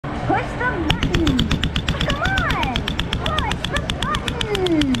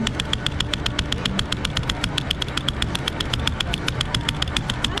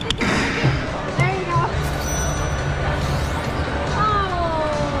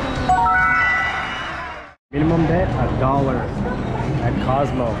bet $1 at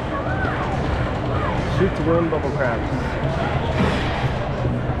Cosmo. Shoot to win bubble craps.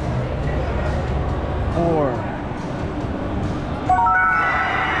 4.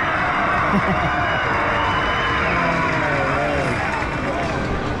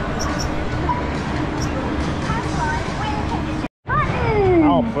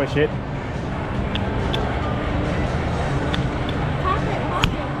 I'll push it.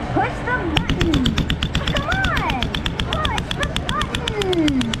 Push the button. Come on. Push the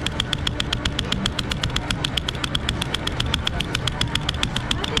button.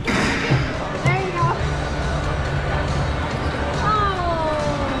 There you go.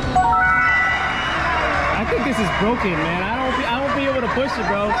 Oh. I think this is broken, man. I won't be able to push it,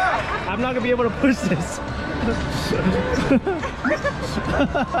 bro. I'm not gonna be able to push this.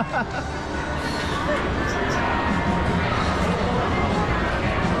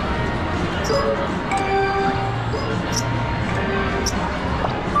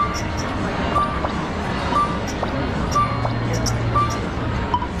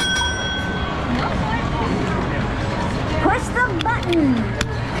 Push the button.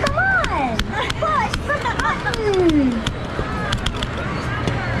 Come on. Push the button.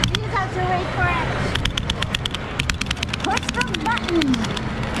 You just have to wait for it. Push the button.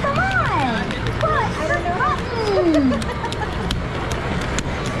 Come on. Push the button.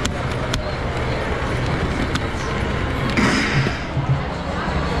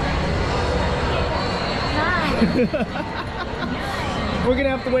 We're gonna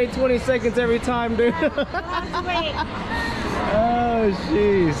have to wait 20 seconds every time, dude. We'll have to wait. Oh,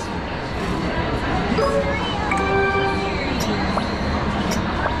 jeez.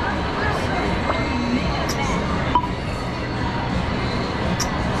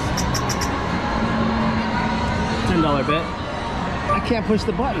 $10 bet. I can't push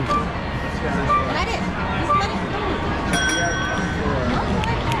the button. Let it. Just let it go.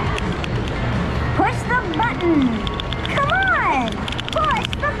 Push the button. Come on. Push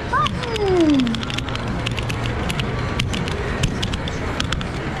the button.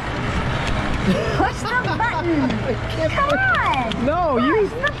 Push the button. Come on. No, you.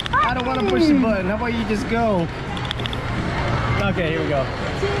 I don't want to push the button. How about you just go? Okay, here we go.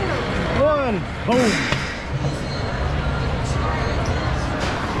 2, 1, boom.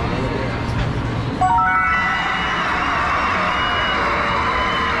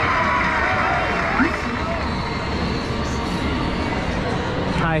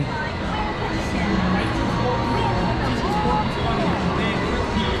 Hi.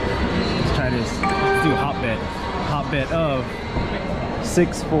 Let's try this. Let's do a hot bet. Hot bet of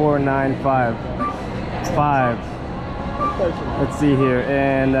 6, 4, 9, 5. 5. Let's see here.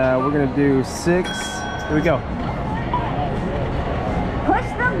 And we're gonna do 6. Here we go. Push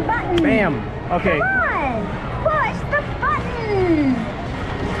the button. Bam. Okay. Come on. Push the button.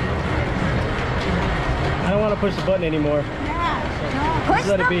 I don't want to push the button anymore. Push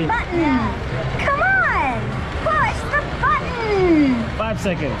Let the it be. button. Come on. Push the button. 5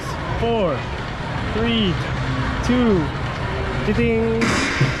 seconds. 4, 3, 2. Ding.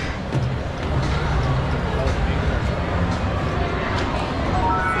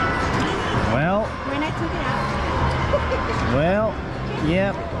 Well. When I took it out. Well,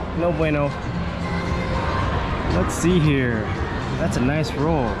 yep, no bueno. Let's see here. That's a nice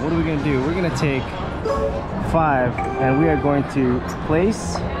roll. What are we gonna do? We're gonna take 5 and we are going to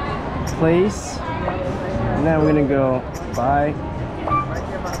place, and then we're gonna go buy.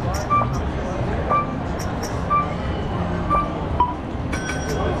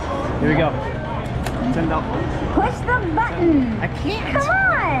 Here we go. $10. Push the button. I can't. Come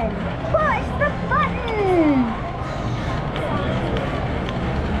on. Push the button.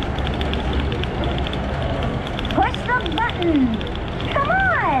 Push the button. Come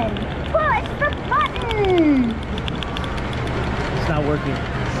on. Push the button. It's not working.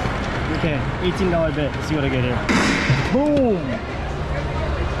 Okay, $18 bet. Let's see what I get here. Boom!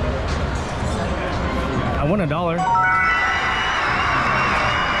 I won $1.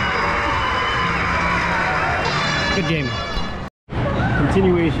 Good game.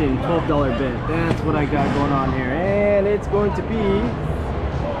 Continuation, $12 bet. That's what I got going on here. And it's going to be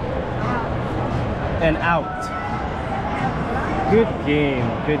an out. Good game,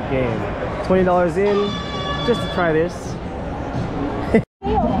 good game. $20 in just to try this.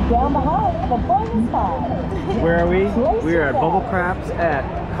 Down behind the bonus spot. Where are we? We are at Bubble Craps at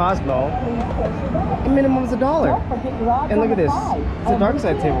Cosmo. The minimum is $1. And look at this. It's a dark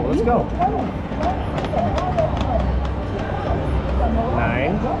side table. Let's go.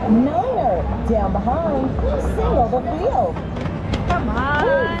 9. Niner down behind. Single the field. Come on.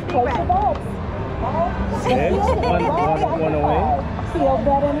 Please place your bets. Six. One away. Field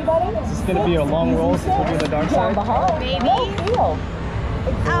bet, anybody? Is this gonna be a long roll since we'll be on the dark Down side? behind. Maybe. No field.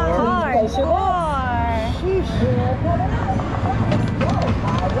 Hard. Place your bets.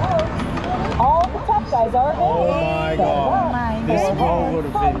 All the tough guys are Oh in. my So god. my This goodness. roll would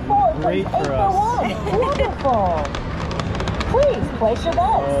have been great for us. Wonderful. Please place your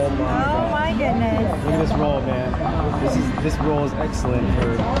bets. Oh my Oh god. my goodness. Look at this roll, man. This roll is excellent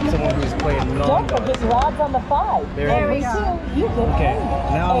for someone who's playing Don't non-dark. forget your odds on the 5. There we it is. go. You get Okay,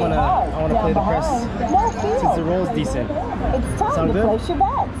 now I wanna play the press. No field. Since the roll is decent. It's time Sound to good? place your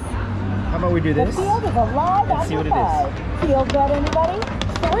bets. How about we do The this? field is alive Let's see after what it is. 5. Field bet, anybody?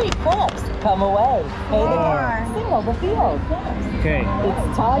 3 craps. Come away. Pay the Four. Signal the field. Okay,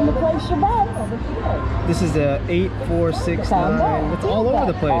 It's time to place your bets. this is a 8, 4, 6, 9. It's all over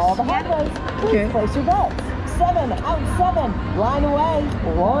the place. All the highways. Please Okay. place your bets. 7, out 7. Line away.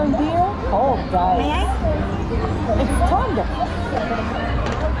 Warm beer, cold dice. May I? It's time to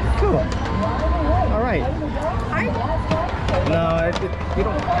Cool. All right. Hard? No, you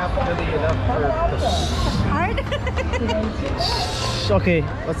don't have really enough Hard? for. Okay,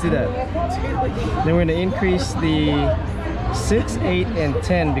 let's do that. Then we're gonna increase the 6, 8, and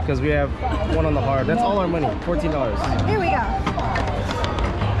 10 because we have one on the hard. That's all our money. $14. Here we go.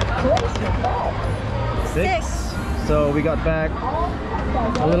 6. So we got back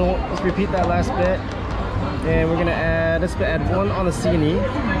a little. Let's repeat that last bet. And we're gonna add. Let's add 1 on the C&E,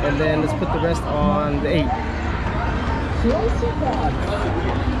 and then let's put the rest on the 8.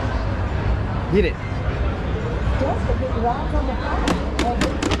 Hit it.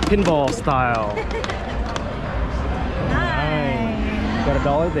 Pinball style. Nice. Got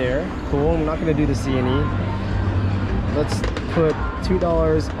 $1 there. Cool. I'm not gonna do the C&E. Let's put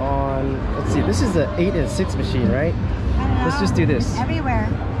 $2 on. Let's see. This is the 8 and 6 machine, right? I don't know. Let's just do this. Everywhere.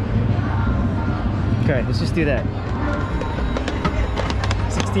 Okay, let's just do that.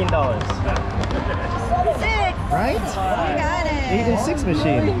 $16. 6. Right? You got it. 8 and 6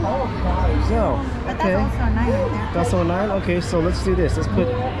 machine. So, But that's okay. also a 9 right there. That's on 9. Okay, so let's do this. Let's put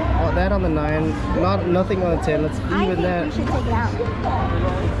that on the 9. Nothing on the 10. Let's I think even that. we should take it out.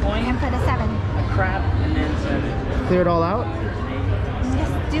 And put a 7. Crap and then 7. Clear it all out.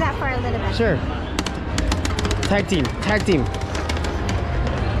 Just do that for a little bit. Sure. Tag team. Tag team.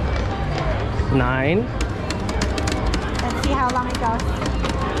 9. Let's see how long it goes.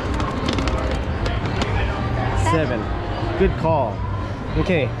 7. Good call.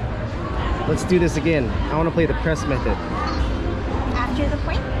 Okay. Let's do this again. I want to play the press method. After the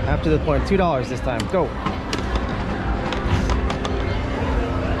point. After the point. $2 this time. Go.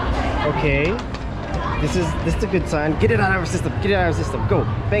 Okay. This is a good sign. Get it out of our system. Get it out of our system. Go.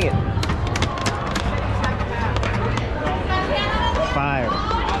 Bang it. 5.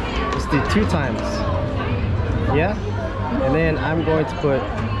 Let's do 2 times. Yeah? And then I'm going to put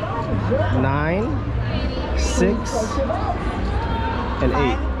 9, 6, and 8.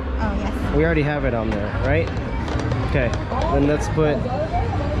 Oh, yes. We already have it on there, right? Okay. Then let's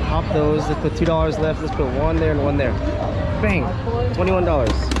hop those. Let's put $2 left. Let's put 1 there and 1 there. Bang! $21.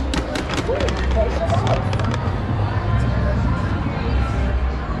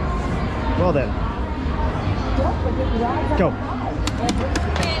 Well then. Go.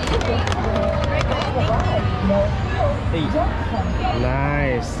 8.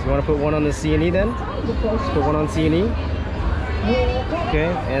 Nice. You want to put 1 on the C&E then? Let's put 1 on C&E. Okay,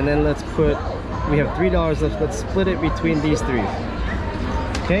 and then let's put, we have $3 left. Let's split it between these 3.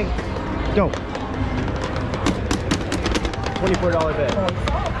 Okay, go. $24 bet.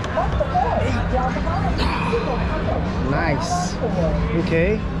 Nice.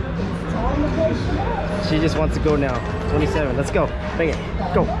 Okay. She just wants to go now. 27. Let's go. Bang it.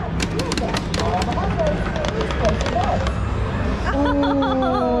 Go.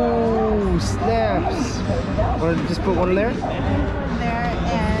 Oh, snaps. Want to just put 1 there? There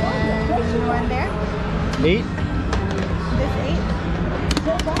and 1 there. 8. This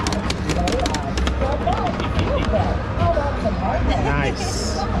 8.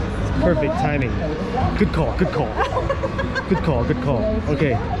 Nice. Perfect timing. Good call, good call. Good call, good call.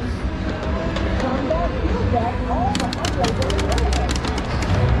 Okay.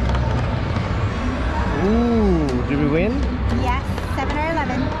 Ooh, did we win? Yes, 7 or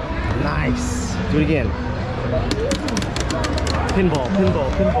 11. Nice. Do it again. Pinball, pinball,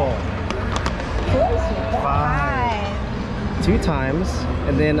 pinball. 5. 2 times.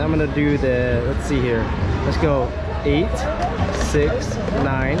 And then I'm gonna do the, let's see here. Let's go 8, 6,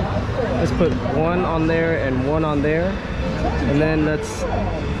 9. Let's put 1 on there and 1 on there. And then let's,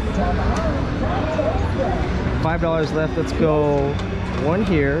 $5 left. Let's go 1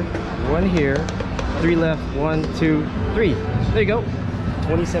 here, 1 here, 3 left. 1, 2, 3. There you go.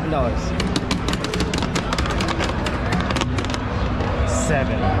 $27.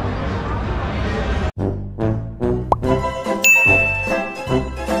 7.